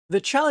The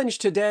challenge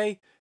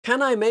today: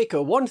 can I make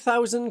a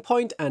 1000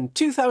 point and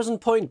 2000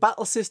 point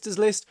Battle Sisters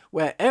list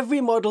where every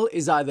model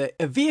is either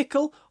a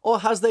vehicle or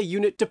has their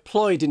unit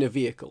deployed in a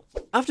vehicle?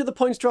 After the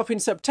points drop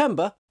in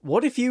September,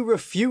 what if you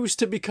refuse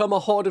to become a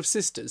horde of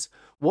sisters?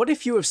 What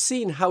if you have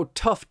seen how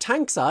tough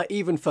tanks are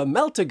even for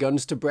melter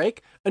guns to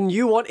break and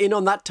you want in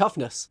on that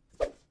toughness?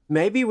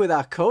 Maybe with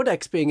our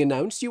codex being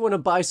announced you want to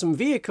buy some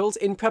vehicles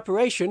in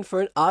preparation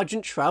for an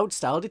Argent Shroud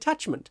style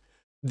detachment.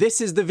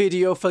 This is the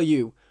video for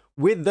you,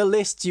 with the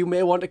lists you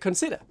may want to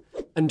consider.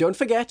 And don't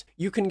forget,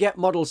 you can get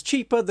models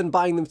cheaper than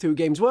buying them through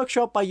Games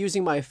Workshop by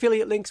using my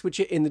affiliate links, which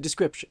are in the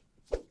description.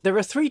 There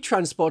are 3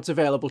 transports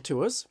available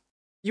to us.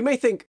 You may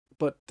think,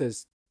 but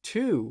there's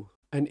 2,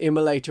 an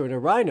Immolator and a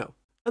Rhino,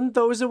 and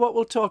those are what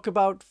we'll talk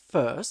about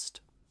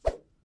first.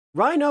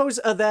 Rhinos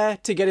are there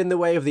to get in the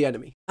way of the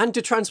enemy, and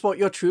to transport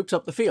your troops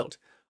up the field.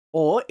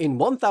 Or, in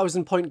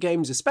 1000 point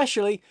games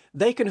especially,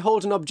 they can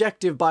hold an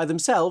objective by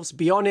themselves,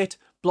 be on it,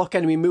 block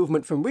enemy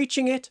movement from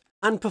reaching it,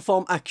 and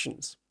perform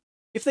actions.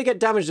 If they get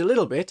damaged a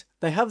little bit,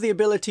 they have the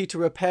ability to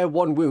repair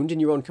 1 wound in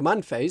your own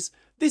command phase.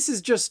 This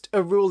is just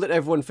a rule that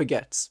everyone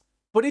forgets.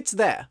 But it's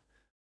there.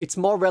 It's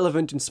more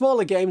relevant in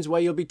smaller games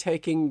where you'll be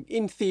taking,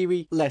 in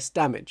theory, less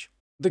damage.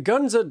 The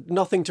guns are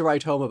nothing to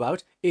write home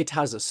about. It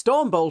has a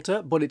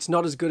Stormbolter, but it's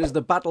not as good as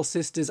the Battle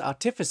Sisters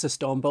Artificer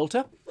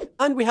Stormbolter.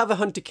 And we have a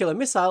Hunter-Killer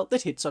missile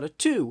that hits on a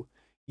 2.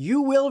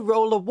 You will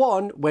roll a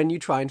 1 when you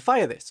try and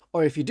fire this.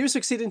 Or if you do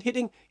succeed in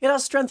hitting, it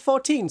has Strength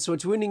 14, so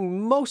it's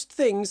winning most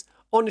things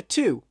on a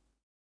 2.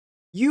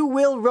 You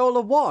will roll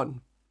a 1.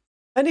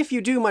 And if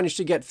you do manage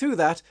to get through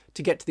that,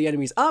 to get to the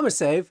enemy's armor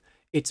save,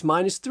 it's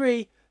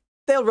 -3,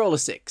 they'll roll a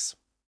 6.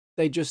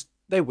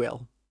 They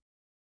will.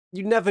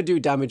 You never do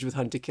damage with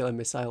Hunter-Killer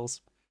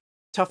missiles.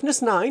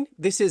 Toughness 9,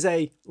 this is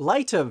a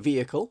lighter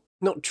vehicle.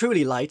 Not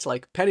truly light,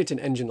 like Penitent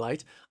Engine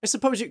light. I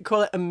suppose you could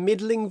call it a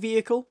middling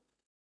vehicle.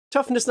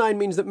 Toughness 9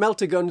 means that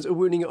melter guns are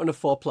wounding it on a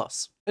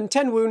 4+. And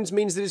 10 wounds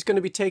means that it's going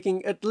to be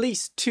taking at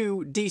least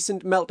 2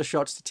 decent melter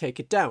shots to take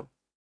it down.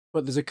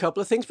 But there's a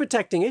couple of things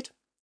protecting it.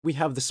 We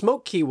have the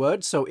smoke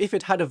keyword, so if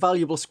it had a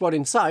valuable squad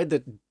inside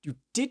that you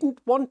didn't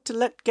want to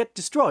let get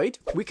destroyed,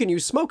 we can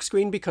use smoke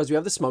screen because we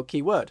have the smoke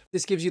keyword.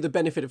 This gives you the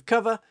benefit of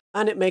cover,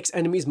 and it makes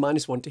enemies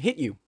 -1 to hit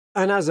you.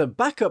 And as a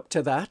backup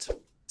to that,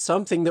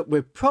 something that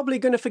we're probably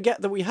going to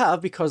forget that we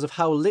have because of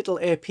how little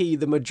AP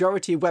the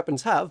majority of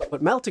weapons have,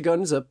 but melter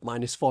guns are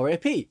 -4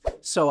 AP,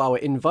 so our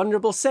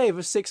invulnerable save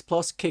of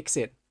 6+ kicks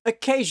in.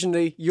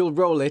 Occasionally, you'll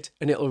roll it,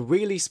 and it'll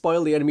really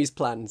spoil the enemy's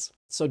plans.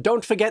 So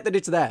don't forget that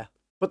it's there.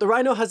 But the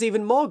Rhino has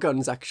even more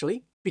guns,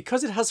 actually,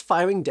 because it has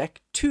firing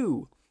deck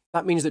 2.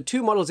 That means that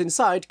 2 models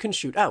inside can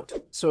shoot out.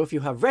 So if you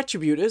have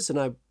Retributors, and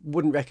I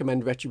wouldn't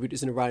recommend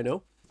Retributors in a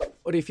Rhino,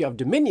 but if you have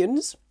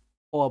Dominions,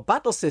 or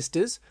Battle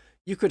Sisters,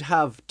 you could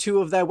have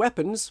 2 of their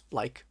weapons,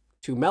 like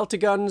 2 melter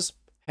guns,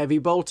 Heavy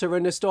Bolter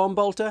and a Storm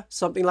Bolter,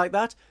 something like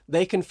that.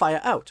 They can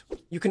fire out.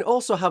 You can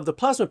also have the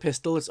Plasma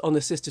Pistol that's on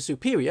the Sister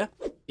Superior,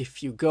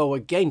 if you go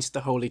against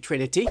the Holy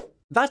Trinity.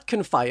 That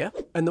can fire,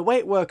 and the way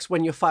it works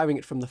when you're firing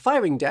it from the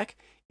firing deck,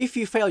 if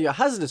you fail your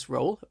hazardous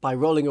roll by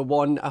rolling a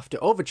 1 after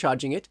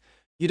overcharging it,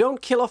 you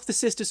don't kill off the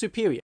Sister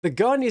Superior. The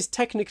gun is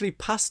technically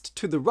passed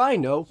to the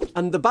Rhino,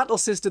 and the Battle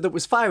Sister that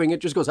was firing it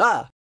just goes,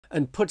 "Ah!"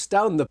 and puts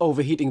down the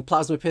overheating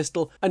Plasma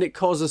Pistol, and it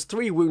causes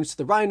 3 wounds to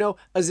the Rhino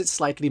as it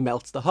slightly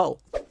melts the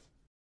hull.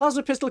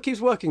 Plasma Pistol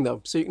keeps working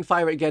though, so you can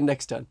fire it again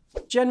next turn.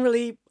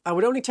 Generally, I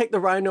would only take the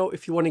Rhino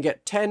if you want to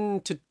get 10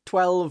 to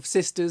 12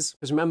 sisters,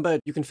 because remember,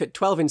 you can fit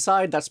 12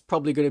 inside, that's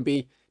probably going to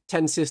be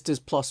 10 sisters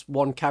plus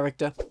 1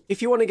 character.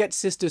 If you want to get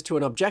sisters to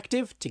an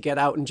objective, to get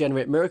out and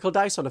generate miracle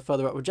dice on a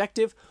further up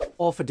objective,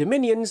 or for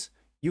Dominions,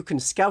 you can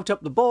scout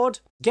up the board,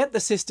 get the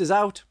sisters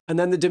out, and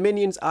then the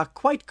Dominions are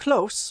quite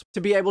close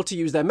to be able to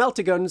use their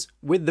melter guns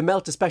with the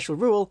melter special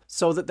rule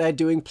so that they're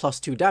doing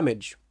 +2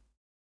 damage.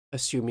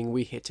 Assuming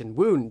we hit and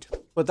wound.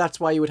 But that's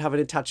why you would have an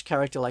attached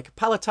character like a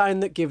Palatine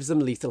that gives them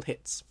lethal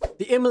hits.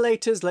 The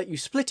Immolators let you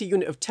split a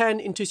unit of 10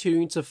 into 2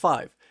 units of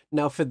 5.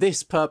 Now for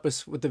this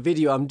purpose, with the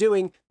video I'm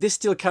doing, this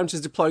still counts as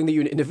deploying the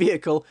unit in a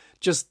vehicle,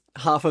 just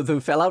half of them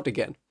fell out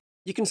again.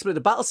 You can split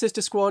a Battle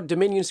Sister squad,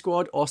 Dominion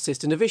squad, or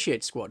Sister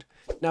Novitiate squad.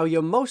 Now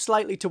you're most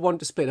likely to want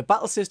to split a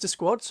Battle Sister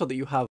squad so that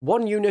you have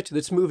 1 unit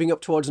that's moving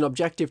up towards an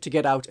objective to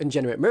get out and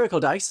generate miracle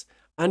dice,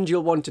 and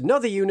you'll want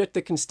another unit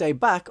that can stay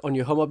back on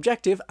your home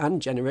objective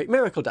and generate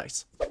miracle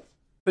dice.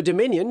 For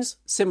Dominions,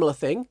 similar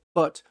thing,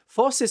 but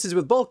 4 sisters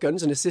with bolt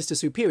guns and a Sister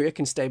Superior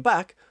can stay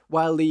back,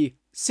 while the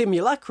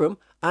Simulacrum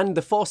and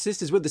the 4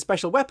 sisters with the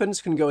special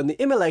weapons can go in the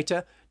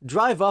Immolator,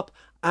 drive up,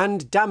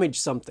 and damage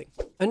something.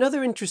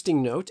 Another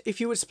interesting note, if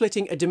you were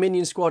splitting a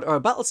Dominion squad or a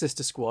Battle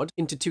Sister squad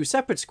into 2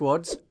 separate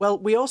squads, well,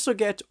 we also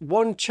get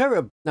 1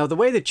 cherub. Now, the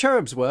way the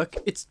cherubs work,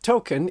 it's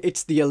token,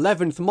 it's the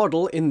 11th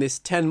model in this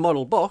 10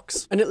 model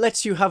box, and it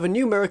lets you have a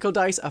new miracle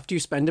dice after you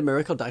spend a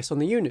miracle dice on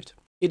the unit.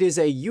 It is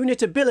a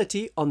unit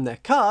ability on their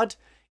card,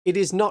 it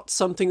is not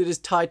something that is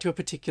tied to a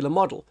particular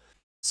model.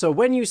 So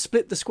when you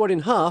split the squad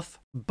in half,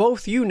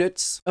 both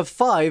units of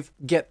 5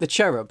 get the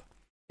cherub.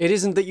 It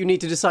isn't that you need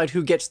to decide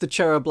who gets the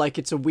cherub like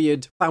it's a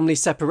weird family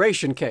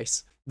separation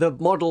case. the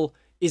model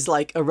is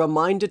like a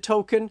reminder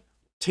token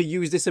to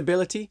use this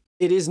ability.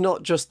 It is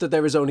not just that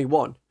there is only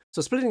one.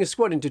 So splitting a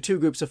squad into 2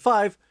 groups of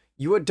 5,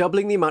 you are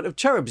doubling the amount of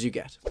cherubs you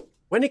get.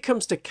 When it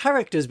comes to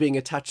characters being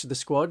attached to the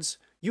squads,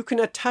 you can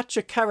attach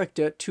a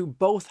character to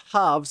both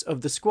halves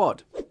of the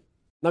squad.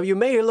 Now you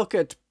may look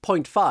at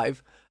point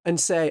 5 and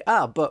say,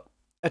 but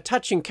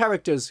attaching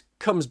characters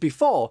comes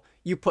before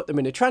you put them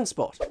in a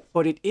transport.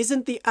 But it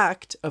isn't the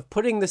act of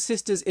putting the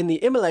sisters in the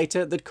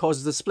Immolator that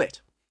causes the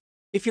split.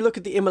 If you look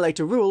at the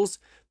Immolator rules,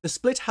 the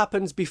split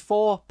happens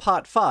before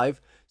part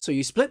 5, so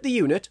you split the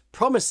unit,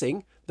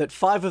 promising that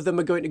 5 of them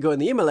are going to go in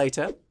the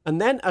Immolator,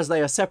 and then as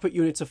they are separate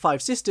units of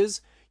 5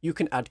 sisters, you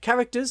can add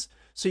characters,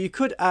 so you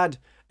could add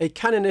a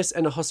Canoness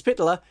and a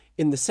Hospitaller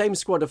in the same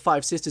squad of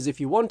 5 sisters if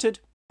you wanted.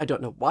 I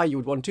don't know why you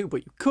would want to,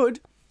 but you could.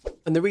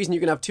 And the reason you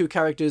can have 2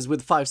 characters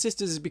with 5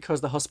 sisters is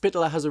because the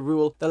Hospitaller has a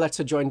rule that lets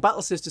her join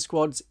Battle Sister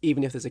squads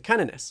even if there's a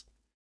Canoness.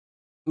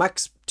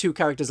 Max 2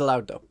 characters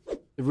allowed though.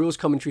 The rules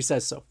commentary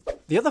says so.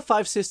 The other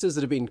 5 sisters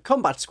that have been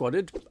combat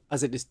squadded,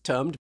 as it is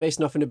termed, based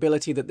off an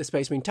ability that the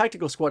Space Marine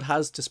Tactical Squad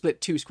has to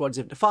split 2 squads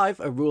into 5,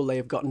 a rule they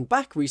have gotten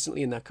back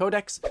recently in their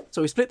codex.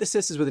 So we split the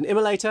sisters with an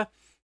Immolator,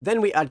 then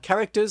we add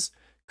characters,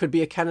 could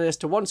be a Canoness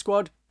to one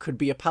squad, could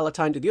be a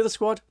Palatine to the other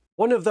squad.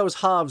 One of those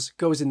halves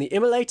goes in the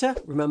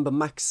Immolator, remember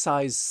max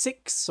size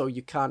 6, so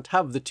you can't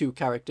have the 2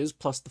 characters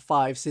plus the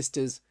 5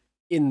 sisters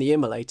in the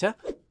Immolator.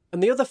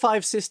 And the other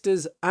 5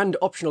 sisters and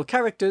optional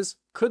characters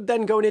could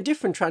then go in a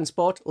different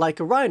transport like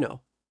a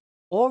Rhino,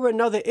 or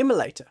another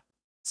Immolator,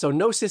 so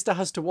no sister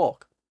has to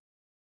walk.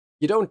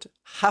 You don't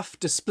have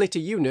to split a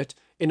unit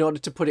in order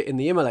to put it in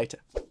the Immolator,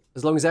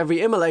 as long as every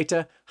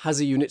Immolator has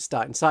a unit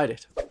start inside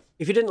it.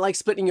 If you didn't like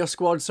splitting your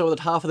squad so that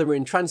half of them are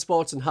in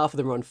transports and half of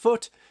them are on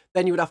foot,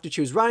 then you would have to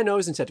choose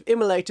Rhinos instead of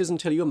Immolators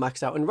until you were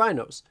maxed out on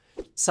Rhinos.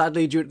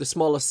 Sadly, due to the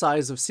smaller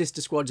size of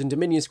sister squads and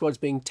Dominion squads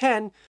being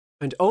 10,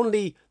 and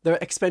only their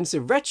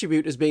expensive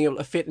Retributors being able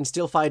to fit and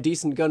still fire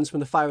decent guns from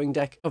the firing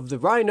deck of the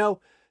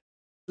Rhino,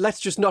 let's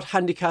just not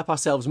handicap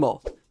ourselves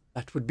more.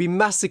 That would be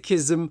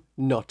masochism,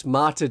 not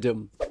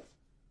martyrdom.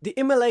 The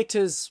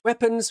Immolator's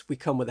weapons, we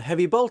come with a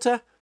heavy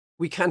bolter,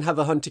 we can have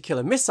a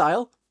hunter-killer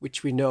missile,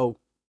 which we know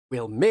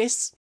will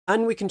miss,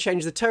 and we can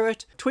change the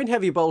turret, twin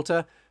heavy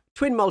bolter,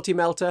 twin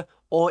multi-melter,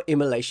 or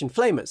immolation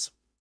flamers.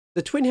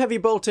 The twin heavy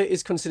bolter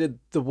is considered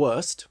the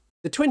worst.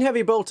 The twin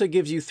heavy bolter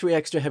gives you 3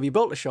 extra heavy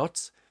bolter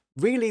shots.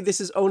 Really, this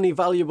is only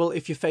valuable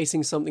if you're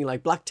facing something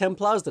like Black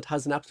Templars that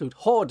has an absolute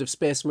horde of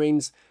Space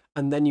Marines,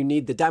 and then you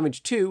need the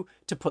damage too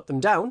to put them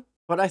down.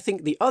 But I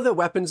think the other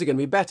weapons are going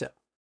to be better.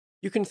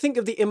 You can think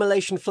of the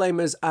immolation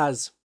flamers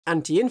as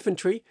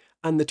anti-infantry,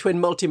 and the twin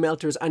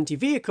multi-melter as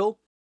anti-vehicle,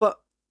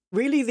 but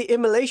really the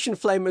immolation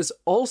flamers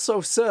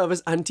also serve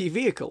as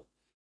anti-vehicle.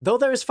 Though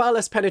there is far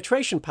less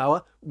penetration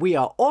power, we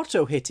are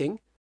auto-hitting,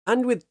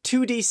 and with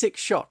 2d6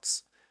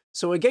 shots.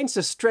 So against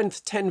a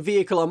strength 10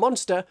 vehicle or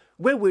monster,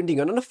 we're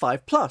wounding on a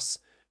 5+,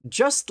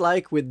 just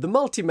like with the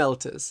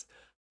multi-melters.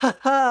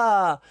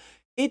 Haha!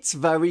 It's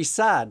very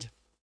sad.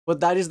 But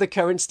that is the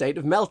current state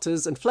of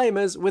melters and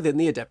flamers within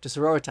the Adepta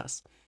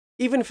Sororitas.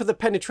 Even for the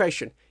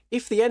penetration,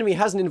 if the enemy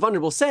has an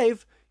invulnerable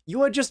save,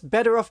 you are just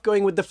better off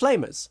going with the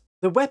flamers.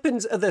 The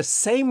weapons are the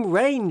same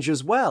range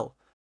as well,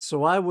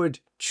 so I would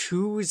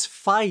choose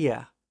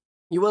fire.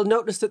 You will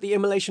notice that the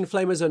immolation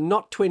flamers are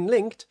not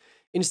twin-linked.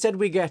 Instead,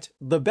 we get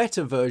the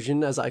better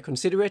version, as I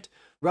consider it.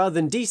 Rather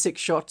than d6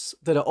 shots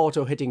that are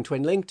auto-hitting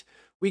twin-linked,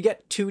 we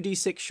get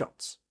 2d6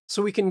 shots.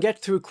 So we can get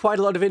through quite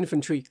a lot of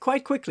infantry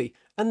quite quickly,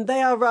 and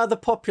they are rather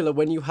popular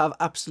when you have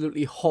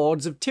absolutely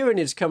hordes of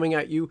Tyranids coming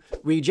at you,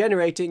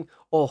 regenerating,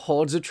 or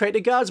hordes of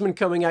Traitor Guardsmen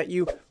coming at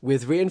you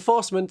with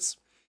reinforcements.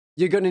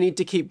 You're going to need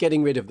to keep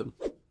getting rid of them.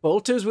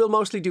 Bolters will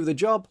mostly do the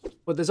job,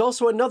 but there's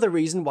also another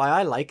reason why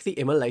I like the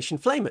immolation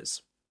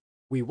flamers.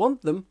 We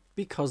want them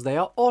because they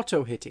are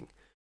auto-hitting.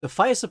 The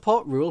fire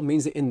support rule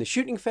means that in the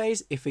shooting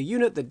phase, if a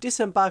unit that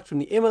disembarked from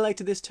the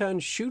Immolator this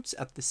turn shoots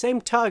at the same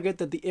target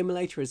that the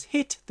Immolator has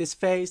hit this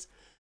phase,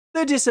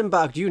 the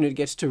disembarked unit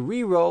gets to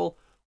re-roll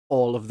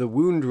all of the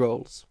wound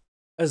rolls,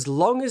 as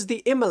long as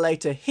the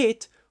Immolator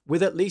hit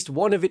with at least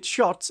one of its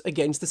shots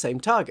against the same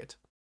target.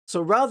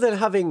 So rather than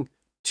having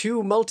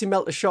 2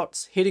 multi-melter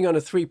shots hitting on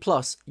a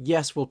 3+,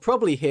 yes, will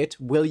probably hit,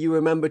 will you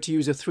remember to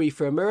use a 3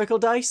 for a miracle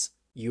dice?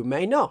 You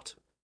may not.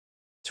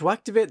 To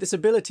activate this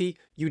ability,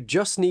 you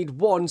just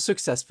need 1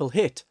 successful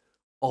hit.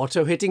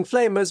 Auto-hitting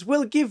flamers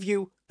will give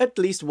you at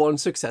least 1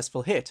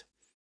 successful hit.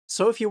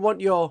 So if you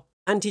want your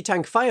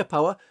anti-tank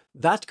firepower,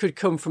 that could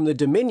come from the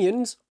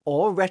Dominions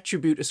or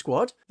Retributor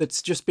squad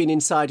that's just been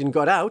inside and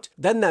got out,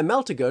 then their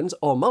melter guns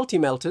or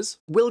multi-melters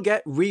will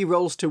get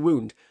re-rolls to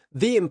wound.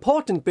 The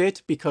important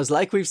bit, because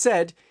like we've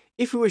said,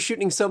 if we were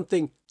shooting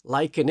something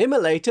like an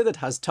Immolator that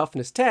has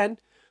toughness 10,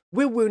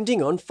 we're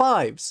wounding on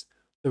 5s.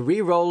 The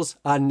re-rolls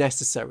are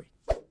necessary.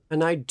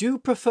 And I do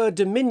prefer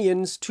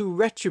Dominions to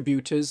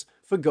Retributors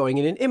for going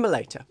in an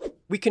Immolator.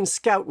 We can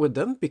scout with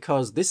them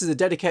because this is a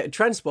dedicated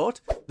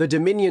transport. The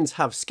Dominions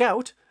have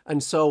scout,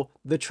 and so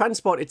the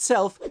transport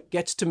itself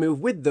gets to move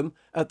with them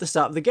at the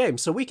start of the game.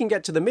 So we can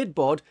get to the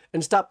mid-board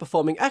and start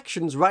performing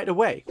actions right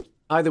away,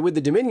 either with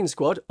the Dominion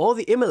squad or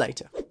the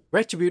Immolator.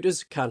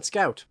 Retributors can't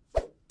scout.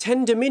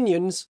 10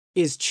 Dominions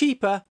is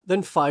cheaper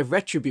than 5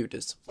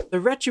 Retributors. The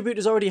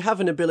Retributors already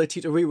have an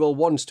ability to reroll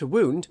ones to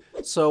wound,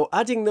 so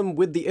adding them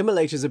with the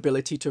Immolator's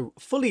ability to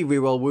fully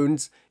reroll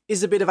wounds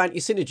is a bit of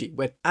anti-synergy.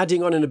 We're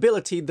adding on an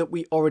ability that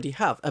we already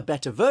have, a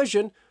better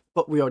version,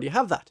 but we already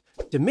have that.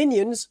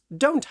 Dominions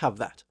don't have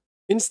that.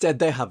 Instead,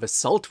 they have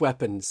assault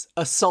weapons.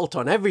 Assault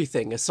on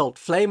everything. Assault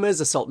flamers,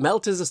 assault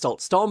melters, assault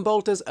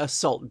stormbolters,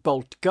 assault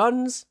bolt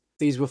guns.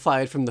 These were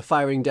fired from the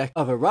firing deck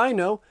of a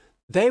Rhino.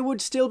 They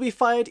would still be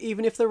fired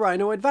even if the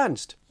Rhino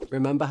advanced.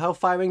 Remember how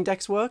firing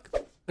decks work?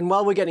 And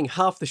while we're getting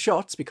half the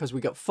shots because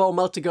we got 4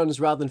 melter guns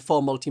rather than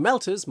 4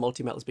 multi-melters,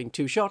 multi-melters being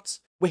 2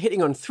 shots, we're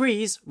hitting on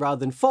 3s rather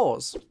than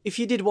 4s. If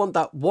you did want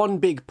that one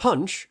big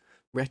punch,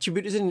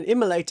 Retributors in an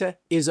Immolator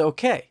is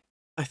okay.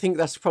 I think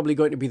that's probably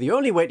going to be the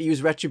only way to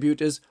use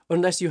Retributors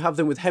unless you have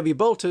them with heavy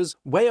bolters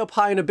way up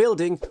high in a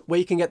building where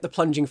you can get the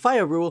plunging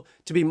fire rule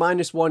to be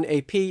 -1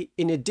 AP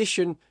in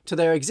addition to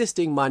their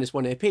existing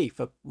 -1 AP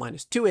for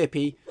 -2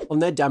 AP on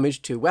their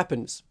damage to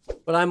weapons.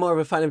 But I'm more of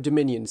a fan of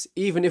Dominions,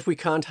 even if we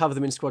can't have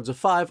them in squads of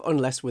 5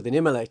 unless with an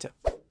Immolator.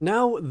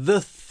 Now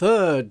the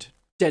third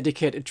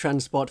dedicated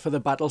transport for the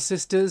Battle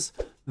Sisters,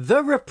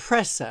 the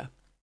Repressor.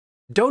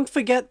 Don't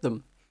forget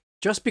them.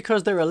 Just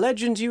because they're a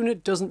Legends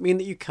unit doesn't mean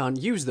that you can't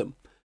use them.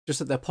 Just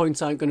that their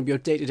points aren't going to be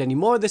updated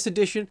anymore this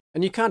edition,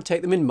 and you can't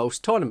take them in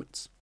most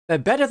tournaments. They're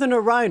better than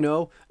a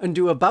Rhino and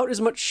do about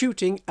as much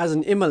shooting as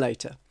an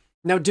Immolator.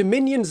 Now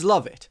Dominions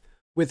love it.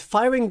 With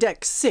firing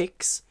deck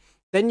 6,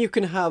 then you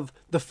can have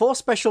the 4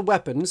 special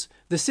weapons,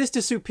 the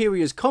Sister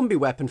Superior's combi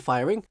weapon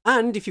firing,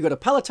 and if you've got a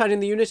Palatine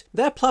in the unit,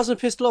 their plasma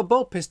pistol or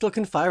bolt pistol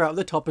can fire out of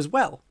the top as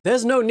well.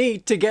 There's no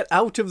need to get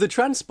out of the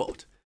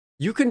transport.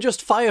 You can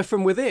just fire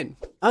from within.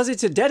 As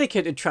it's a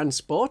dedicated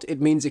transport, it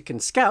means it can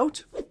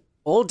scout.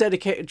 All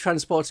dedicated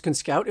transports can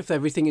scout if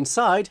everything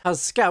inside has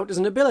scout as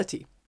an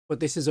ability. But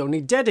this is only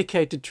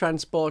dedicated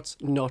transports,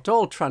 not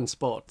all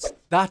transports.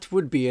 That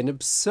would be an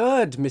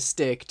absurd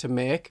mistake to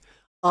make.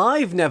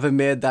 I've never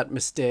made that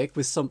mistake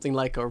with something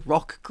like a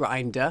rock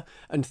grinder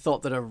and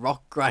thought that a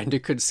rock grinder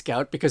could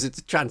scout because it's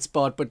a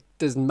transport but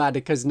doesn't matter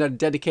because it's not a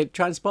dedicated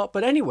transport.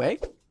 But anyway,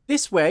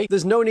 this way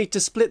there's no need to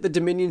split the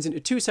Dominions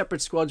into 2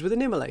 separate squads with an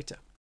Immolator.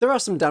 There are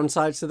some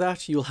downsides to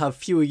that. You'll have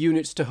fewer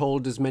units to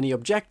hold as many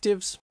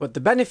objectives, but the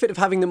benefit of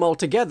having them all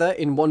together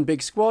in one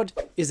big squad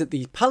is that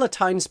the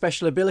Palatine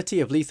special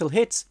ability of lethal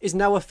hits is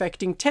now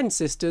affecting 10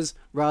 sisters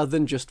rather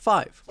than just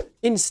 5.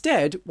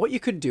 Instead, what you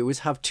could do is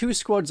have 2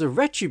 squads of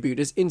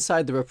Retributors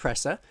inside the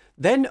Repressor,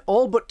 then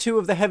all but 2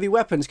 of the heavy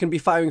weapons can be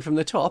firing from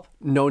the top,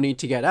 no need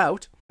to get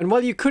out. And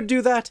while you could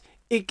do that,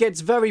 it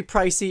gets very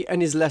pricey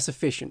and is less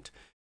efficient.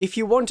 If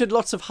you wanted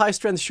lots of high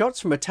strength shots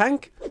from a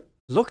tank,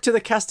 look to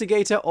the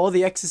Castigator or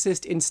the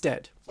Exorcist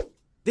instead.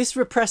 This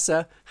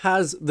Repressor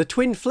has the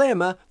Twin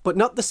Flamer, but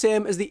not the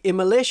same as the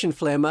Immolation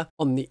Flamer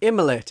on the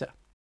Immolator.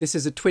 This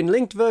is a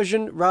twin-linked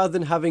version rather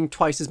than having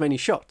twice as many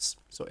shots.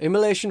 So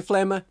Immolation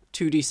Flamer,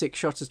 2d6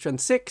 shots of strength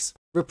 6.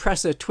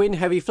 Repressor Twin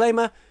Heavy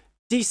Flamer,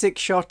 d6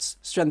 shots,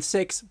 strength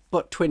 6,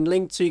 but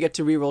twin-linked, so you get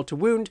to reroll to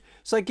wound.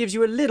 So that gives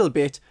you a little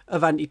bit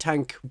of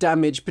anti-tank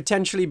damage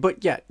potentially,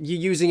 but yeah, you're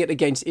using it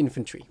against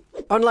infantry.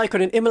 Unlike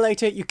on an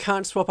Immolator, you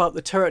can't swap out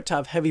the turret to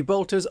have heavy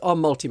bolters or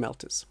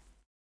multi-melters.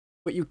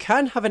 But you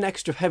can have an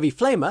extra heavy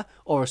flamer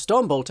or a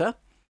stormbolter,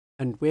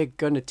 and we're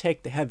going to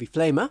take the heavy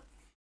flamer,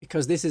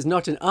 because this is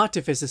not an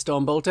artificer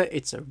stormbolter,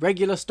 it's a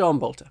regular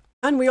stormbolter.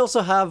 And we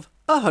also have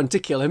a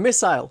hunter-killer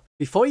missile.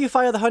 Before you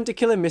fire the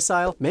hunter-killer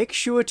missile, make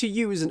sure to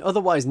use an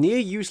otherwise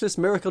near-useless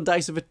miracle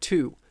dice of a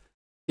 2.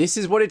 This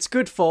is what it's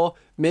good for,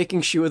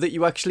 making sure that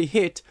you actually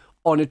hit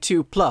on a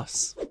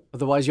 2+.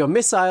 Otherwise your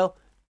missile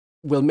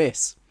will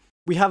miss.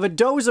 We have a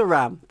dozer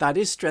ram, that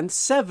is strength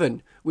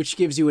 7, which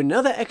gives you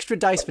another extra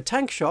dice for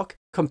tank shock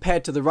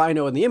compared to the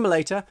Rhino and the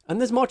Immolator, and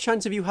there's more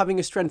chance of you having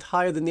a strength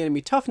higher than the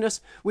enemy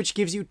toughness, which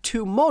gives you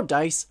 2 more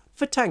dice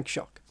for tank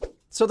shock.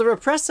 So the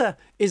Repressor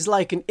is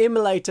like an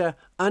Immolator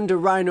and a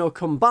Rhino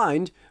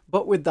combined,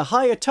 but with the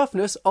higher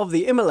toughness of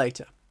the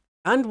Immolator,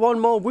 and 1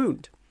 more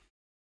wound.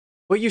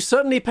 But you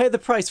certainly pay the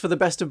price for the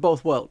best of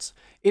both worlds.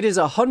 It is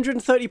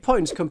 130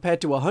 points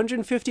compared to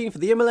 115 for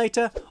the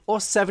Immolator, or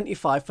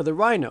 75 for the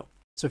Rhino.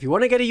 So if you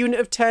want to get a unit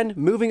of 10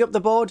 moving up the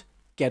board,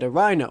 get a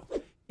Rhino.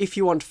 If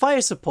you want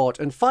fire support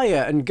and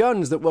fire and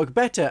guns that work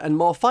better and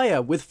more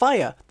fire with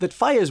fire that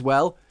fires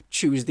well,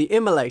 choose the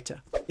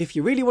Immolator. If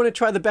you really want to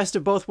try the best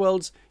of both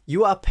worlds,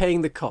 you are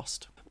paying the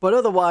cost. But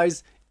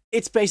otherwise,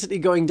 it's basically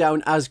going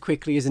down as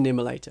quickly as an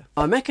Immolator.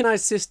 Our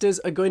Mechanized Sisters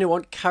are going to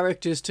want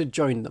characters to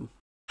join them.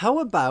 How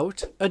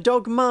about a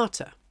Dog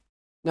Martyr?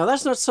 Now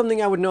that's not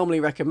something I would normally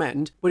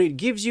recommend, but it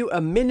gives you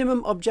a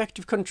minimum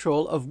objective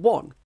control of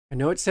 1. I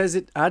know it says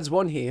it adds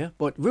 1 here,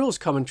 but rules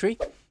commentary.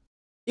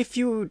 If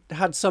you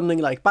had something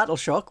like Battle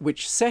Shock,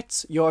 which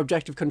sets your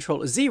objective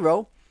control to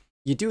 0,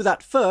 you do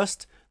that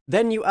first,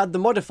 then you add the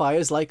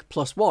modifiers like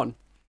 +1.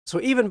 So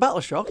even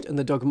battle shocked, and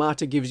the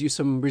Dogmata gives you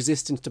some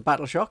resistance to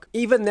battle shock,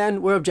 even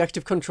then we're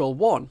objective control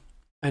 1.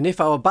 And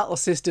if our battle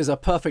sisters are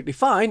perfectly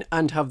fine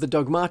and have the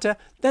Dogmata,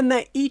 then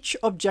they're each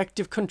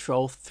objective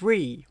control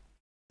 3.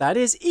 That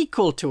is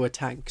equal to a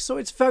tank, so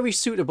it's very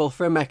suitable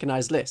for a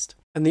mechanized list.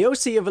 And the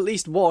OC of at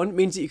least 1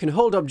 means that you can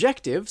hold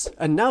objectives,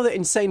 and now that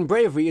Insane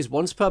Bravery is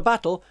once per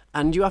battle,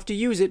 and you have to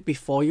use it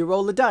before you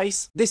roll the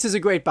dice, this is a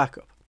great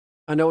backup.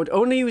 And I would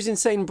only use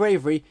Insane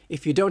Bravery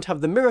if you don't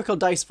have the miracle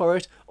dice for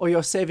it, or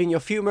you're saving your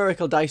few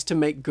miracle dice to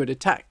make good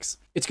attacks.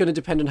 It's going to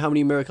depend on how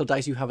many miracle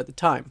dice you have at the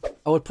time.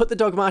 I would put the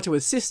Dogmata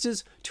with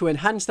Sisters to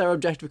enhance their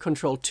objective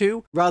control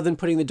too, rather than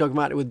putting the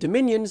Dogmata with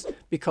Dominions,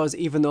 because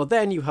even though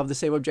then you have the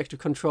same objective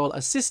control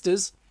as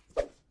Sisters,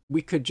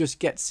 we could just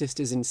get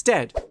Sisters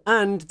instead.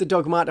 And the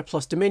Dogmata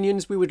plus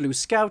Dominions, we would lose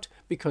Scout,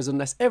 because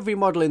unless every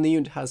model in the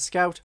unit has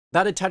Scout,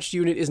 that attached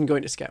unit isn't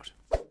going to Scout.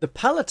 The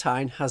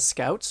Palatine has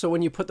Scout, so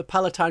when you put the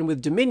Palatine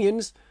with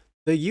Dominions,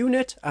 the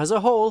unit as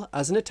a whole,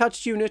 as an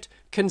attached unit,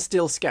 can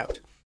still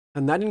Scout.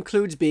 And that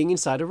includes being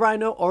inside a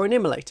Rhino or an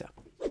Immolator.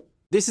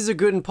 This is a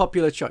good and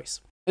popular choice.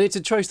 And it's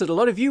a choice that a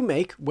lot of you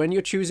make when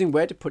you're choosing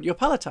where to put your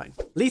Palatine.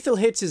 Lethal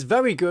Hits is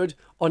very good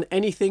on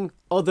anything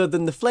other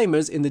than the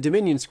Flamers in the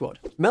Dominion squad.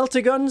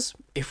 Melter Guns,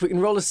 if we can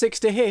roll a 6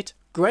 to hit,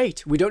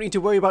 great. We don't need to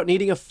worry about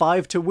needing a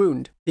 5 to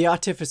wound. The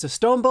Artificer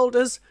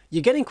Stormbolters,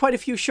 you're getting quite a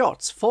few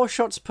shots, 4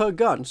 shots per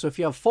gun. So if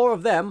you have 4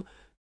 of them,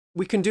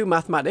 we can do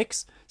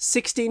mathematics.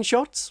 16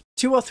 shots,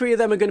 2 or 3 of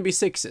them are going to be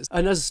 6s.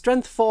 And as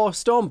strength 4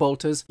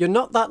 Stormbolters, you're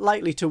not that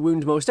likely to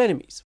wound most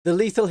enemies. The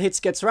Lethal Hits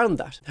gets around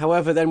that.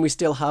 However, then we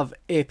still have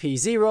AP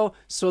 0,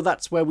 so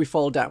that's where we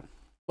fall down.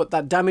 But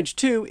that damage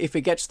 2, if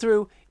it gets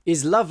through,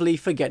 is lovely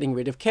for getting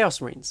rid of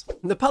Chaos Marines.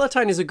 The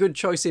Palatine is a good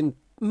choice in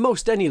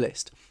most any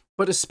list,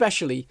 but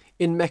especially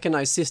in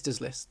Mechanized Sisters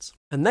lists.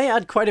 And they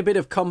add quite a bit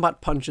of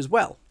combat punch as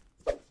well.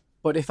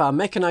 But if our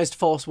mechanized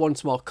force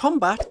wants more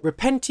combat,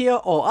 Repentia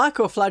or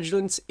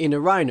Arcoflagellants in a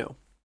Rhino.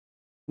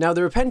 Now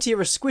the Repentia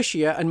are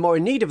squishier and more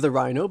in need of the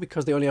Rhino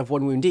because they only have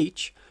 1 wound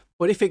each,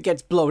 but if it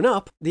gets blown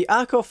up, the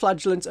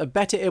Arcoflagellants are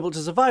better able to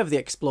survive the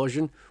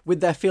explosion with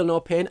their Feel No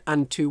Pain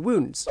and 2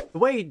 wounds. The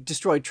way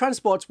destroyed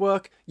transports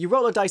work, you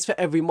roll a dice for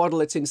every model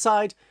that's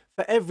inside.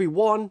 For every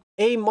 1,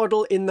 a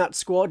model in that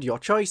squad, your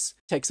choice,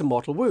 takes a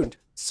mortal wound.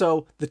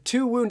 So the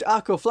 2 wound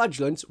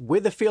Arcoflagellants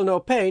with a Feel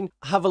No Pain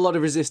have a lot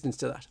of resistance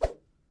to that.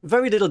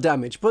 Very little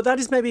damage, but that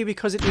is maybe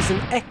because it is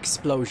an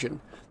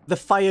explosion. The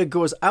fire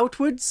goes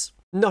outwards,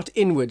 not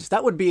inwards.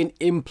 That would be an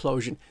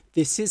implosion.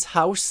 This is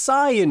how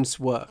science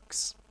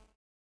works.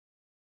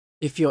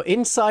 If you're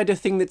inside a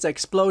thing that's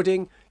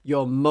exploding,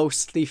 you're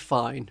mostly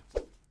fine.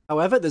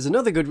 However, there's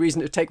another good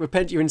reason to take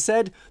Repentia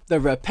instead. The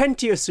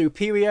Repentia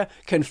Superior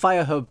can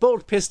fire her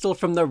bolt pistol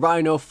from the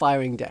Rhino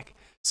firing deck.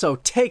 So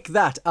take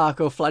that,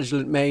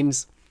 Arcoflagellant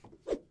mains.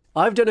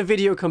 I've done a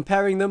video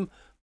comparing them.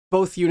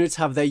 Both units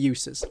have their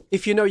uses.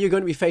 If you know you're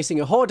going to be facing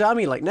a Horde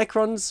army like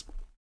Necrons,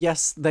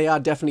 yes, they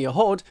are definitely a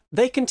Horde,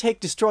 they can take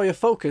Destroyer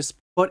Focus,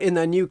 but in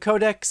their new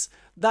codex,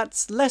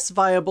 that's less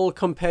viable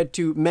compared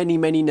to many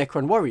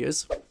Necron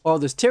warriors. Or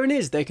there's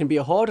Tyrannies, they can be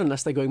a Horde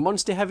unless they're going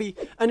monster heavy,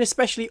 and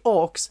especially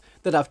Orcs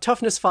that have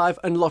toughness 5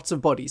 and lots of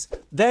bodies.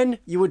 Then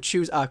you would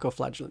choose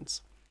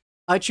Arcoflagellants.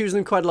 I choose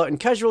them quite a lot in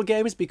casual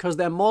games because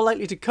they're more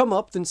likely to come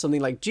up than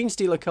something like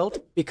Genestealer Cult,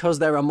 because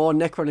there are more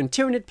Necron and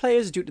Tyranid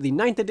players due to the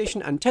 9th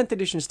edition and 10th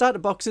edition starter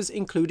boxes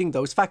including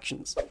those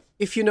factions.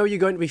 If you know you're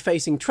going to be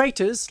facing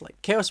traitors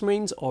like Chaos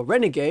Marines or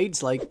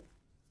Renegades like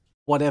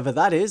whatever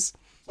that is,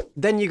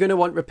 then you're going to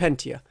want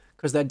Repentia,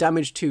 because their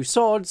damage 2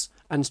 swords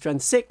and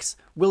strength 6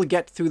 will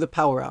get through the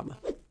power armor.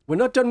 We're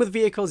not done with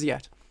vehicles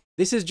yet.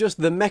 This is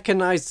just the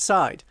mechanized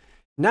side.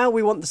 Now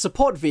we want the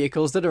support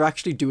vehicles that are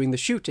actually doing the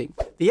shooting,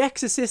 the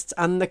Exorcists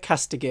and the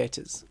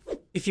Castigators.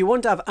 If you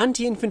want to have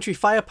anti-infantry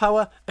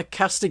firepower, a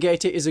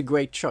Castigator is a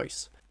great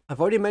choice.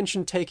 I've already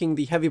mentioned taking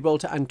the Heavy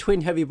Bolter and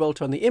Twin Heavy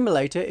Bolter on the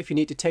Immolator if you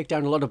need to take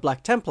down a lot of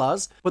Black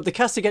Templars, but the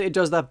Castigator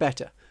does that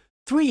better.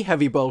 3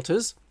 Heavy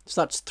Bolters,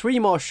 so that's 3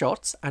 more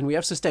shots, and we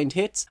have sustained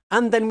hits,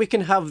 and then we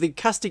can have the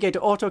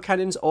Castigator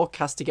Autocannons or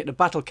Castigator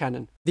Battle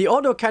Cannon. The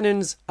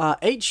Autocannons are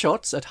 8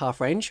 shots at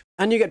half range,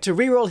 and you get to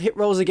reroll hit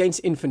rolls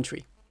against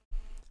infantry.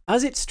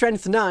 As it's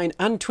strength 9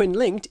 and twin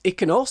linked, it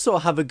can also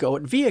have a go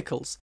at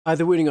vehicles,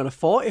 either wounding on a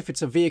 4 if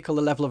it's a vehicle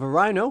the level of a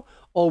Rhino,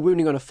 or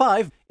wounding on a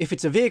 5 if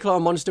it's a vehicle or a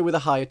monster with a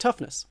higher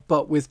toughness.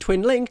 But with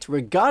twin linked,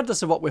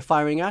 regardless of what we're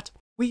firing at,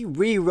 we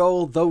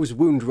re-roll those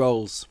wound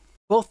rolls.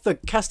 Both the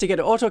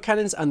Castigator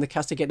Autocannons and the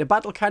Castigator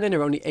Battle Cannon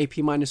are only AP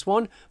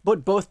 -1,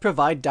 but both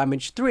provide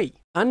damage 3,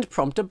 and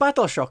prompt a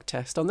battle shock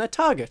test on their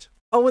target.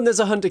 Oh, and there's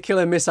a Hunter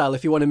Killer Missile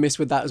if you want to miss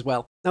with that as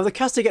well. Now the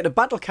Castigator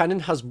Battle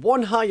Cannon has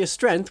 1 higher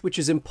strength, which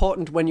is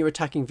important when you're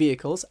attacking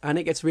vehicles, and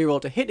it gets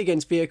rerolled to hit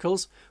against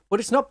vehicles, but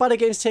it's not bad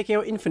against taking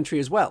out infantry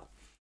as well.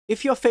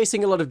 If you're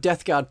facing a lot of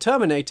Death Guard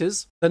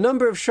Terminators, the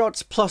number of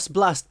shots plus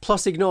blast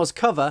plus ignores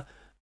cover,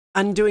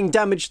 and doing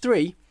damage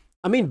 3,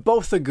 I mean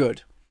both are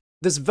good.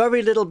 There's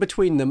very little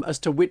between them as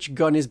to which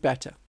gun is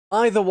better.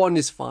 Either one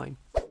is fine.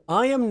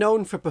 I am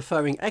known for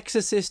preferring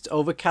Exorcists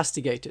over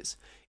Castigators.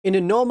 In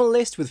a normal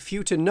list with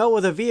few to no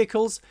other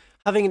vehicles,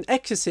 having an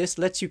Exorcist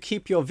lets you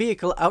keep your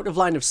vehicle out of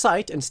line of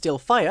sight and still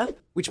fire,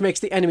 which makes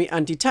the enemy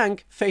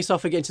anti-tank face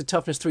off against a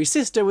toughness 3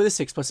 sister with a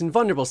 6+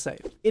 invulnerable save.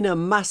 In a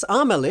mass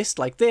armor list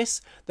like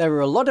this, there are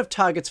a lot of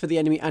targets for the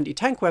enemy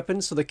anti-tank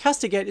weapons, so the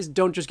castigators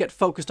don't just get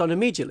focused on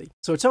immediately.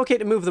 So it's okay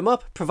to move them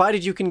up,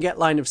 provided you can get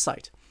line of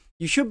sight.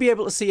 You should be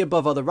able to see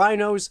above other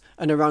Rhinos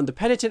and around the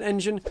Penitent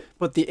engine,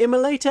 but the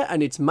Immolator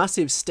and its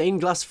massive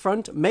stained glass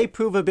front may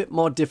prove a bit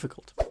more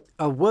difficult.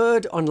 A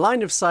word on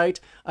line of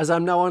sight, as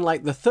I'm now on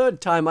like the 3rd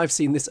time I've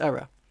seen this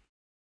error.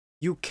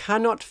 You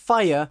cannot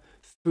fire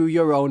through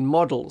your own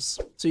models.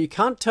 So you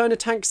can't turn a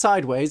tank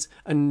sideways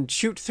and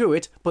shoot through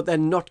it, but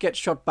then not get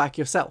shot back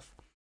yourself.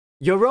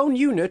 Your own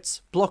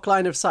units block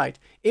line of sight.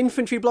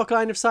 Infantry block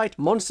line of sight,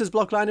 monsters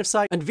block line of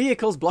sight, and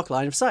vehicles block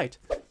line of sight.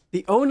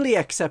 The only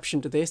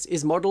exception to this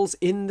is models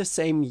in the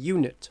same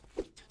unit.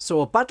 So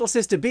a Battle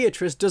Sister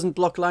Beatrice doesn't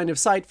block line of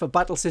sight for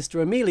Battle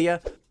Sister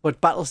Amelia, but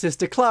Battle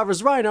Sister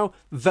Clara's Rhino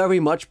very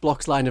much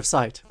blocks line of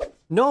sight.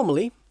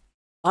 Normally,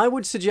 I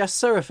would suggest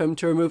Seraphim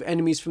to remove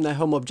enemies from their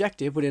home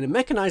objective, but in a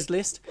mechanized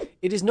list,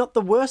 it is not the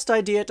worst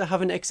idea to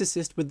have an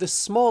Exorcist with the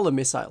smaller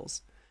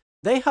missiles.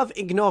 They have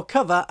ignore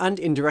cover and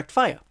indirect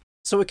fire.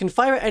 So it can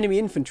fire at enemy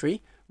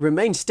infantry,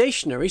 remain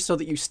stationary so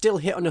that you still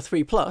hit on a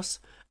 3+,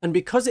 and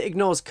because it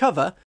ignores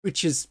cover,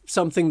 which is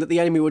something that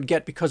the enemy would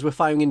get because we're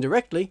firing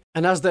indirectly,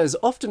 and as there's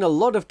often a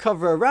lot of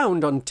cover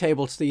around on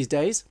tables these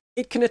days,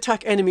 it can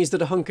attack enemies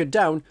that are hunkered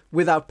down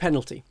without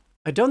penalty.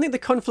 I don't think the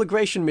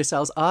conflagration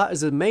missiles are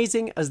as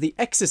amazing as the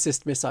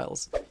Exorcist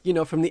missiles, you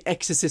know, from the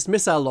Exorcist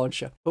missile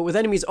launcher, but with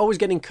enemies always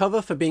getting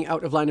cover for being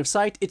out of line of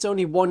sight, it's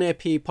only 1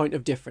 AP point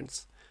of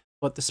difference.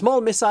 But the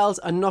small missiles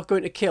are not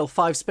going to kill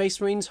 5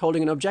 Space Marines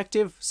holding an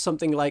objective,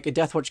 something like a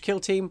Deathwatch kill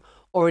team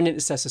or an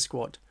Intercessor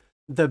squad.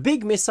 The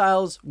big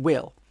missiles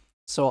will.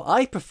 So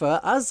I prefer,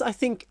 as I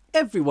think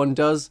everyone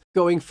does,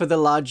 going for the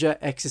larger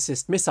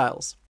Exorcist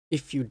missiles.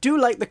 If you do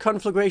like the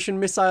conflagration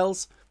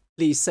missiles,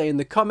 please say in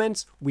the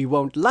comments. We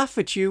won't laugh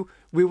at you,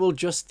 we will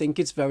just think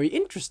it's very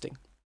interesting.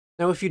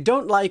 Now if you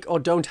don't like or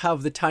don't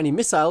have the tiny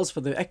missiles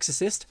for the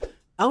Exorcist,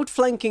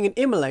 outflanking an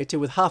Immolator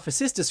with half a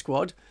sister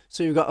squad,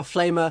 so you've got a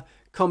flamer,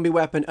 combi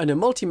weapon and a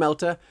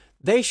multi-melter,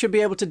 they should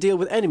be able to deal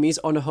with enemies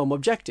on a home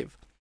objective.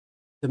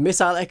 The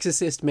Missile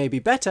Exorcist may be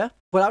better,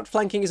 but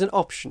outflanking is an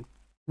option.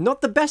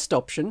 Not the best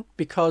option,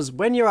 because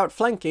when you're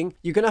outflanking,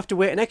 you're going to have to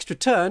wait an extra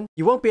turn.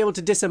 You won't be able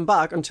to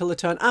disembark until the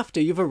turn after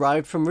you've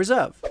arrived from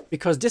reserve,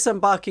 because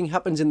disembarking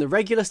happens in the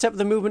regular step of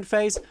the movement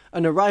phase,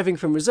 and arriving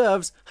from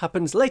reserves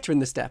happens later in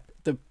the step,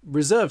 the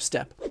reserve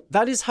step.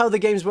 That is how the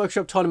Games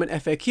Workshop Tournament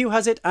FAQ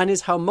has it, and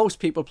is how most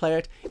people play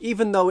it,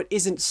 even though it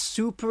isn't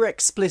super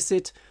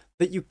explicit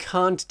that you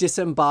can't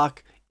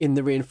disembark in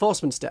the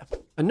reinforcement step.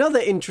 Another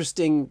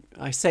interesting,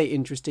 I say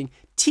interesting,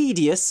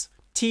 tedious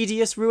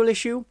rule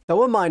issue,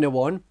 though a minor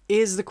one,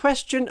 is the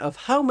question of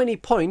how many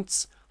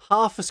points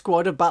half a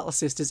squad of Battle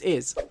Sisters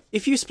is.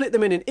 If you split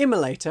them in an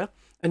Immolator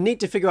and need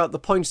to figure out the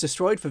points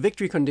destroyed for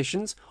victory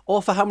conditions,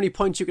 or for how many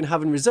points you can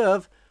have in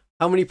reserve,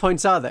 how many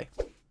points are they?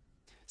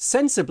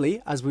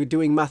 Sensibly, as we're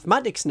doing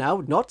mathematics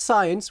now, not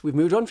science, we've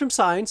moved on from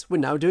science, we're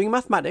now doing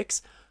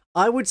mathematics,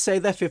 I would say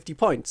they're 50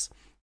 points.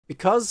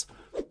 Because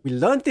we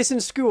learnt this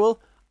in school,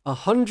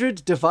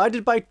 100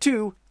 divided by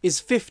 2 is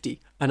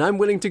 50, and I'm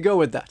willing to go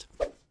with that.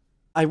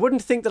 I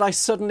wouldn't think that I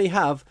suddenly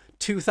have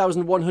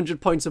 2,100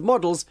 points of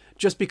models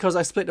just because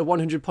I split a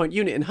 100 point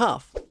unit in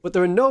half. But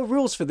there are no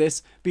rules for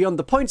this beyond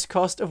the points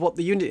cost of what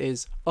the unit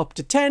is. Up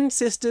to 10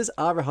 sisters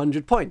are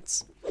 100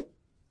 points.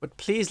 But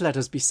please let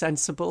us be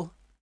sensible.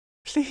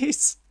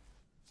 Please.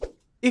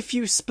 If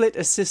you split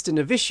a Sister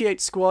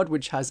Novitiate squad,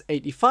 which has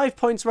 85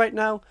 points right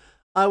now,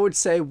 I would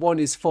say one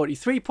is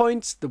 43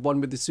 points, the one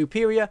with the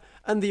superior,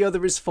 and the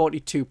other is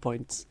 42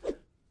 points.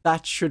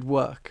 That should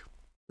work.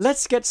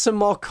 Let's get some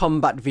more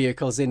combat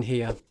vehicles in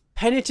here.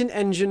 Penitent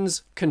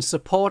engines can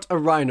support a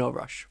Rhino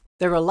rush.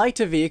 They're a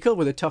lighter vehicle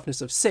with a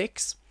toughness of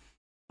 6,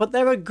 but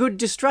they're a good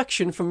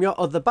distraction from your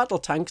other battle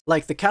tanks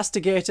like the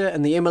Castigator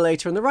and the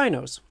Immolator and the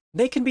Rhinos.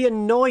 They can be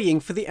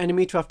annoying for the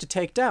enemy to have to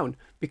take down,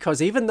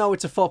 because even though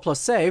it's a 4+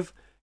 save,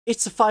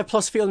 it's a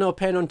 5+ feel no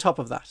pain on top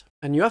of that,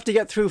 and you have to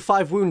get through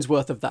 5 wounds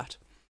worth of that.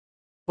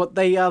 But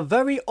they are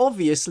very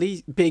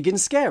obviously big and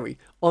scary,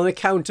 on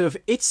account of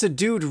it's a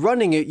dude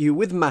running at you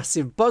with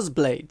massive buzz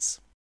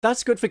blades.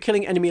 That's good for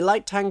killing enemy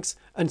light tanks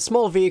and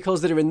small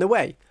vehicles that are in the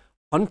way.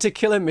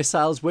 Hunter-killer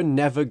missiles were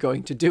never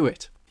going to do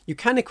it. You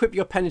can equip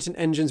your Penitent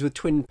engines with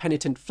twin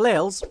Penitent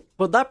flails,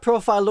 but that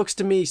profile looks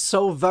to me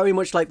so very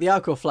much like the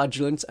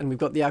Arcoflagellants, and we've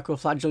got the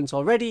Arcoflagellants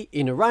already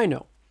in a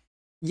Rhino.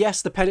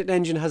 Yes, the Penitent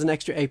engine has an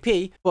extra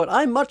AP, but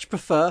I much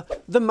prefer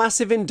the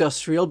massive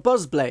industrial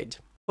Buzzblade.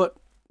 But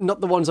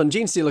not the ones on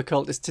Genestealer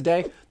Cultists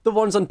today, the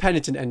ones on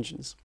Penitent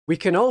engines. We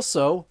can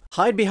also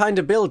hide behind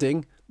a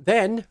building,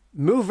 then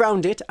move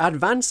round it,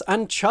 advance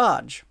and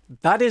charge.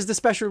 That is the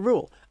special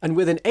rule. And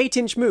with an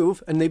 8-inch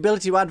move and the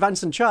ability to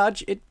advance and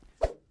charge,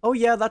 oh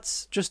yeah,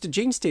 that's just a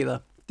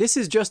Genestealer. This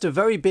is just a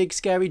very big,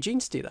 scary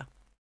Genestealer.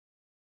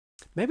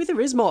 Maybe there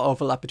is more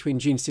overlap between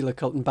Genestealer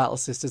Cult and Battle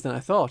Sisters than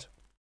I thought.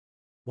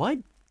 Why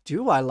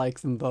do I like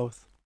them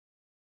both?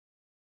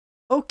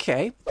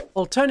 Okay,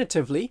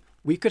 alternatively,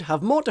 we could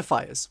have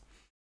mortifiers.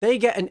 They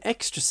get an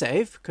extra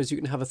save, because you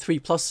can have a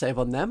 3+ save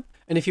on them,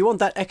 and if you want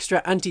that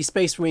extra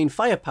anti-space marine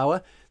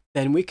firepower,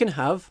 then we can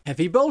have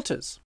heavy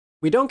bolters.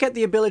 We don't get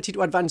the ability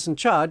to advance and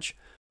charge,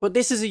 but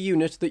this is a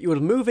unit that you will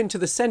move into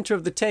the center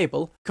of the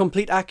table,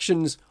 complete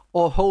actions,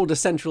 or hold a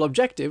central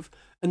objective,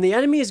 and the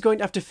enemy is going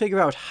to have to figure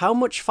out how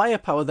much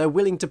firepower they're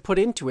willing to put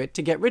into it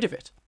to get rid of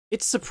it.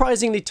 It's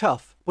surprisingly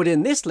tough, but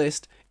in this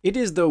list, it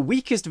is the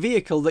weakest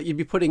vehicle that you'd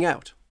be putting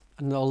out.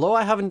 And although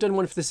I haven't done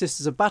one for the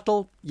Sisters of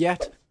Battle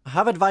yet, I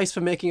have advice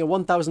for making a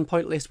 1000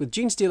 point list with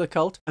Genestealer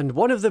Cult, and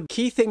one of the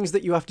key things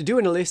that you have to do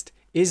in a list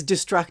is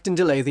distract and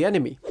delay the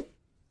enemy.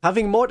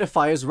 Having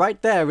mortifiers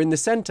right there in the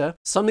center,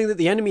 something that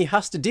the enemy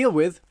has to deal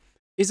with,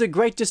 is a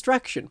great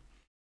distraction.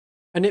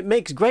 And it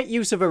makes great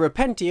use of a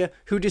Repentier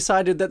who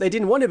decided that they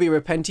didn't want to be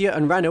Repentier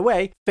and ran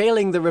away,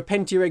 failing the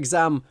Repentier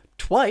exam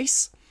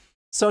twice.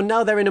 So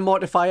now they're in a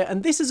mortifier,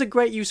 and this is a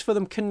great use for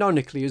them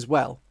canonically as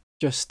well.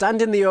 Just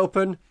stand in the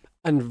open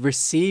and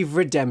receive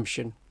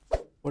redemption.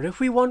 What if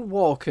we want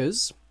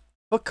walkers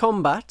for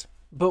combat,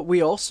 but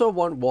we also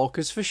want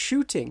walkers for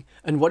shooting?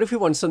 And what if we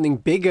want something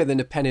bigger than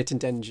a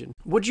penitent engine?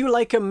 Would you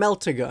like a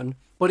melter gun,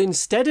 but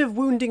instead of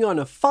wounding on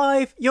a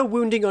 5, you're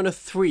wounding on a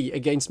 3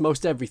 against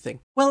most everything?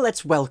 Well,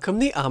 let's welcome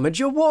the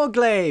Armiger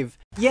Warglaive!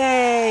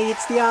 Yay,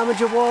 it's the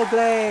Armiger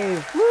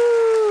Warglaive!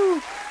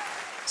 Woo!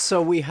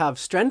 So we have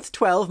Strength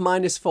 12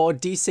 -4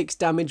 d6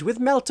 damage with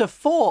Melter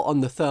 4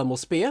 on the Thermal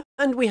Spear,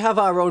 and we have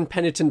our own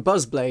Penitent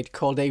Buzzblade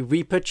called a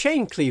Reaper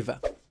Chain Cleaver.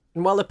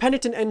 And while the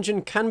Penitent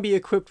Engine can be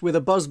equipped with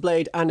a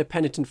Buzzblade and a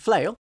Penitent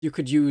Flail, you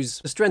could use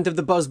the strength of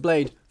the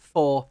Buzzblade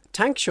for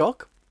Tank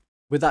Shock,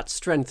 with that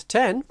Strength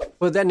 10,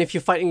 but then if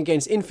you're fighting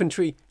against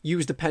infantry,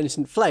 use the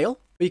Penitent Flail,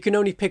 but you can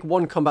only pick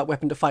one combat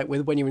weapon to fight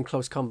with when you're in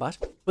close combat.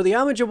 But the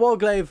Armiger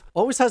Warglaive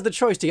always has the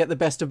choice to get the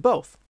best of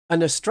both,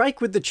 and a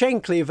strike with the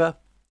Chain Cleaver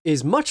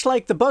is much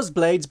like the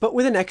Buzzblades, but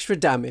with an extra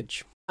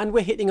damage. And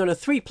we're hitting on a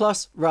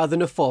 3+ rather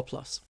than a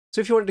 4+. So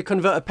if you wanted to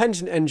convert a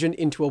Penitent Engine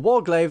into a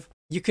Warglaive,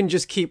 you can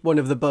just keep one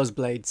of the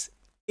Buzzblades.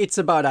 It's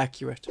about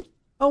accurate.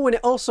 Oh, and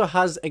it also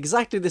has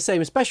exactly the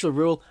same special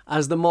rule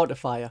as the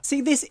Mortifier. See,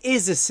 this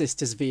is a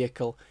Sisters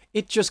vehicle.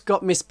 It just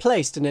got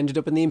misplaced and ended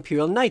up in the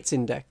Imperial Knights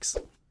Index.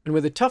 And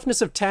with a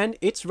toughness of 10,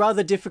 it's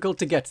rather difficult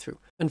to get through.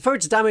 And for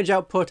its damage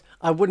output,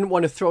 I wouldn't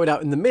want to throw it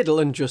out in the middle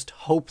and just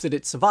hope that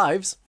it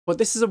survives. But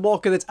this is a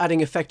walker that's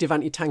adding effective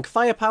anti-tank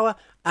firepower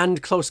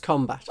and close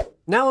combat.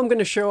 Now I'm going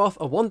to show off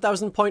a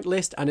 1000 point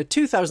list and a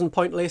 2000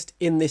 point list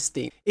in this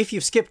theme. If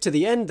you've skipped to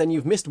the end, then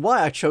you've missed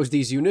why I chose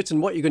these units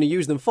and what you're going to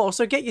use them for,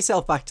 so get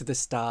yourself back to the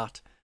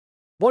start.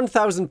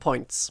 1000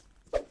 points.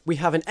 We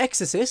have an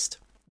Exorcist.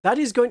 That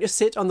is going to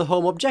sit on the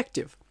home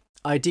objective,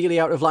 ideally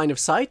out of line of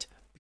sight,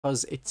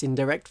 because it's in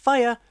direct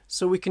fire,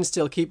 so we can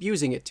still keep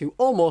using it to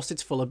almost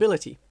its full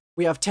ability.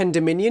 We have 10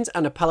 Dominions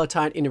and a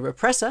Palatine in a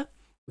Repressor.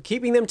 We're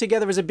keeping them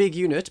together as a big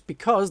unit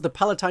because the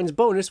Palatine's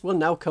bonus will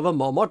now cover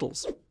more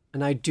models.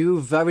 And I do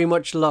very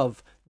much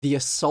love the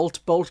Assault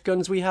Bolt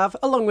Guns we have,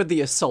 along with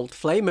the Assault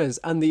Flamers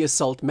and the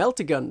Assault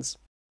Melter Guns.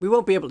 We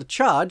won't be able to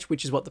charge,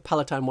 which is what the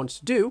Palatine wants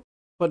to do,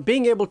 but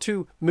being able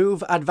to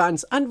move,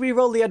 advance, and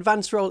reroll the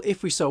advance roll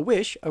if we so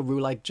wish, a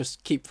rule I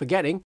just keep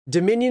forgetting,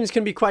 Dominions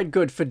can be quite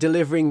good for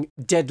delivering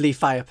deadly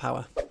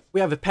firepower.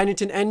 We have a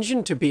Penitent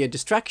Engine to be a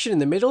distraction in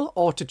the middle,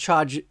 or to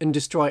charge and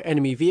destroy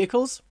enemy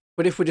vehicles.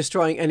 But if we're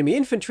destroying enemy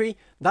infantry,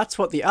 that's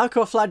what the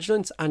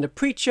Archoflagellants and a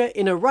Preacher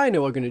in a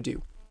Rhino are going to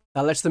do.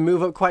 That lets them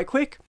move up quite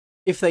quick.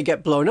 If they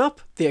get blown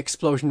up, the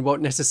explosion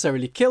won't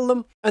necessarily kill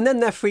them, and then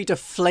they're free to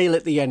flail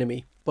at the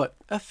enemy, but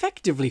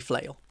effectively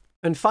flail.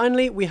 And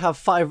finally, we have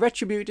 5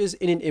 Retributors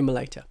in an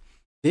Immolator.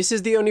 This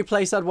is the only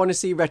place I'd want to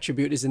see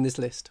Retributors in this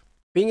list.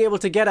 Being able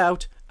to get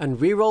out and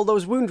reroll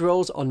those wound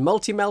rolls on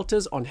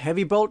multi-melters, on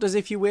heavy bolters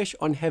if you wish,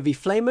 on heavy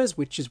flamers,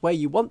 which is where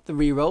you want the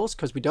rerolls,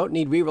 because we don't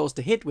need rerolls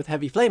to hit with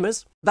heavy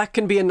flamers, that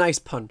can be a nice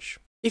punch.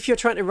 If you're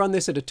trying to run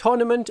this at a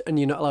tournament and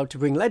you're not allowed to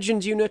bring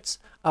Legends units,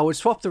 I would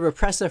swap the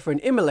Repressor for an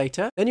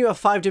Immolator, then you have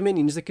 5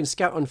 Dominions that can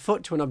scout on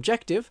foot to an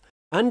objective,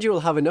 and you will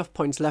have enough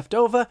points left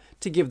over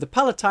to give the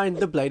Palatine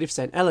the Blade of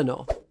St.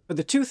 Eleanor. For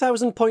the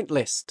 2000 point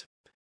list,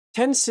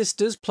 10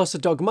 Sisters plus a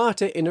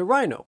Dogmata in a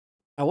Rhino.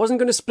 I wasn't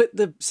going to split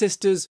the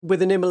Sisters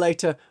with an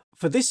Immolator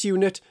for this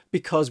unit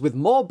because with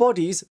more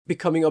bodies,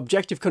 becoming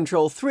Objective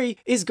Control 3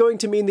 is going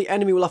to mean the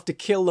enemy will have to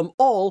kill them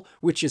all,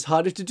 which is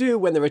harder to do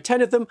when there are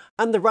 10 of them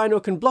and the Rhino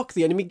can block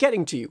the enemy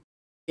getting to you.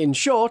 In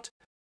short,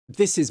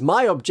 this is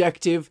my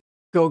objective,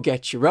 go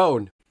get your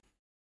own.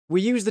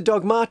 We use the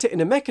Dogmata in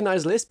a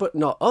mechanized list but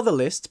not other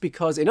lists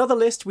because in other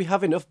lists we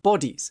have enough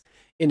bodies.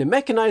 In a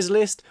mechanized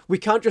list, we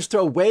can't just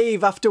throw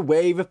wave after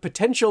wave of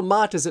potential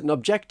martyrs at an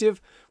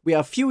objective. We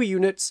have fewer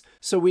units,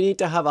 so we need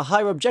to have a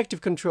higher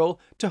objective control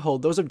to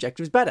hold those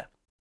objectives better.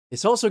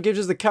 This also gives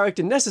us the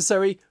character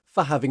necessary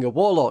for having a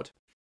Warlord.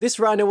 This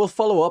Rhino will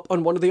follow up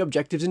on one of the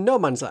objectives in No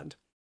Man's Land.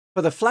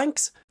 For the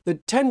flanks, the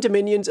 10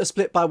 Dominions are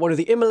split by one of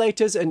the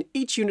Immolators and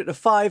each unit of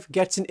 5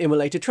 gets an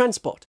Immolator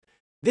transport.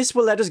 This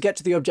will let us get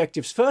to the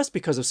objectives first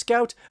because of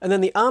Scout, and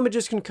then the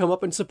armigers can come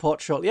up and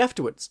support shortly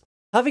afterwards.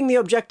 Having the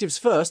objectives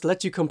first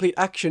lets you complete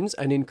actions,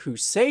 and in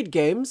Crusade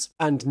games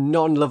and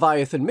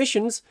non-Leviathan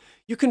missions,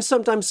 you can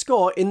sometimes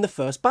score in the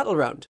first battle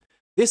round.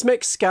 This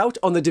makes Scout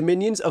on the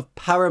Dominions of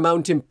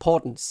paramount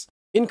importance.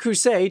 In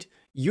Crusade,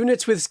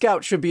 units with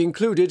Scout should be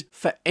included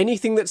for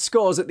anything that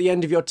scores at the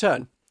end of your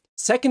turn.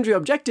 Secondary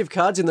objective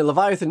cards in the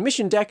Leviathan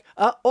mission deck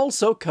are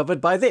also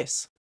covered by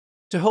this.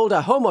 To hold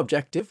our home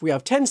objective, we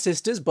have 10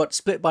 sisters but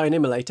split by an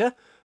Immolator.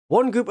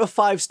 One group of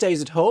 5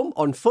 stays at home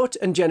on foot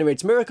and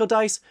generates miracle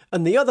dice,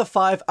 and the other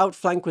 5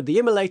 outflank with the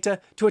Immolator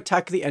to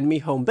attack the enemy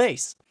home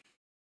base.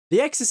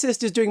 The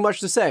Exorcist is doing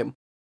much the same.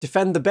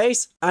 Defend the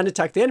base and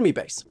attack the enemy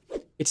base.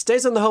 It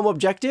stays on the home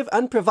objective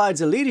and provides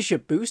a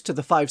leadership boost to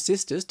the 5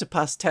 sisters to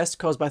pass tests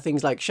caused by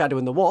things like Shadow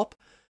and the Warp,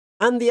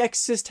 and the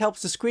Exorcist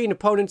helps to screen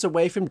opponents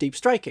away from deep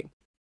striking.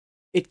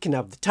 It can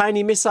have the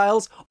tiny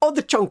missiles or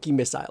the chunky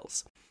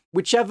missiles.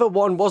 Whichever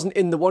one wasn't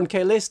in the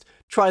 1k list,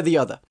 try the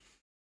other.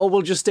 Or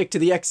we'll just stick to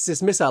the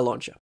Exorcist missile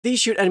launcher. These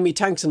shoot enemy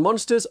tanks and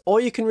monsters,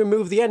 or you can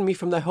remove the enemy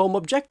from their home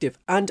objective,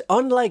 and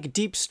unlike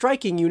deep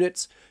striking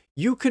units,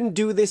 you can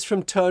do this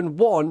from turn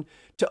 1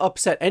 to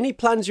upset any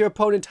plans your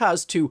opponent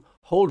has to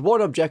hold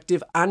one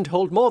objective and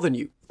hold more than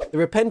you. The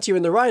Repentia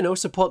and the Rhino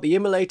support the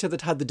Immolator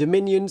that had the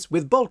Dominions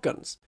with bolt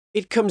guns.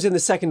 It comes in the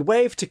second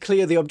wave to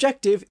clear the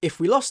objective if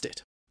we lost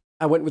it.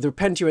 I went with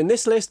Repentia in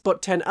this list,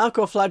 but 10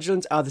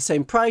 Archoflagellants are the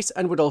same price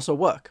and would also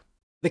work.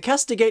 The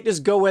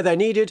Castigators go where they're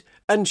needed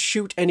and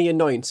shoot any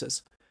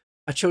annoyances.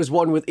 I chose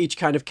one with each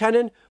kind of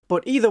cannon,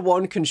 but either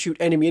one can shoot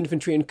enemy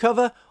infantry in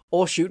cover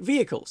or shoot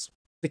vehicles.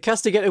 The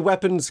Castigator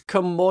weapons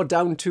come more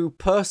down to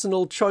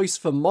personal choice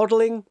for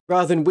modelling,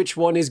 rather than which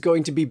one is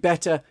going to be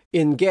better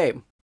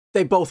in-game.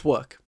 They both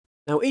work.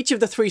 Now each of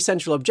the 3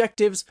 central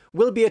objectives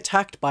will be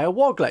attacked by a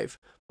Warglaive,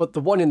 but the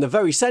one in the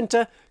very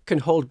centre can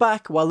hold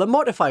back while the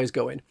mortifiers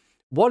go in.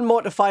 One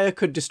mortifier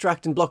could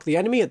distract and block the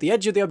enemy at the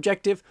edge of the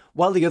objective,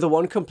 while the other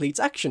one completes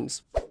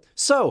actions.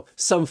 So,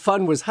 some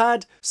fun was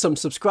had, some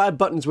subscribe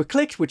buttons were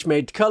clicked which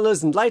made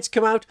colours and lights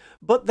come out,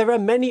 but there are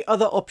many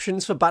other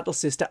options for Battle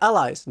Sister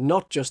allies,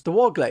 not just the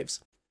Warglaives.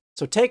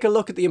 So take a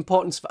look at the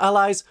importance for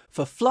allies,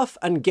 for fluff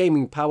and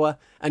gaming power,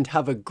 and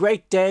have a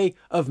great day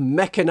of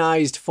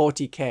Mechanized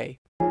 40k.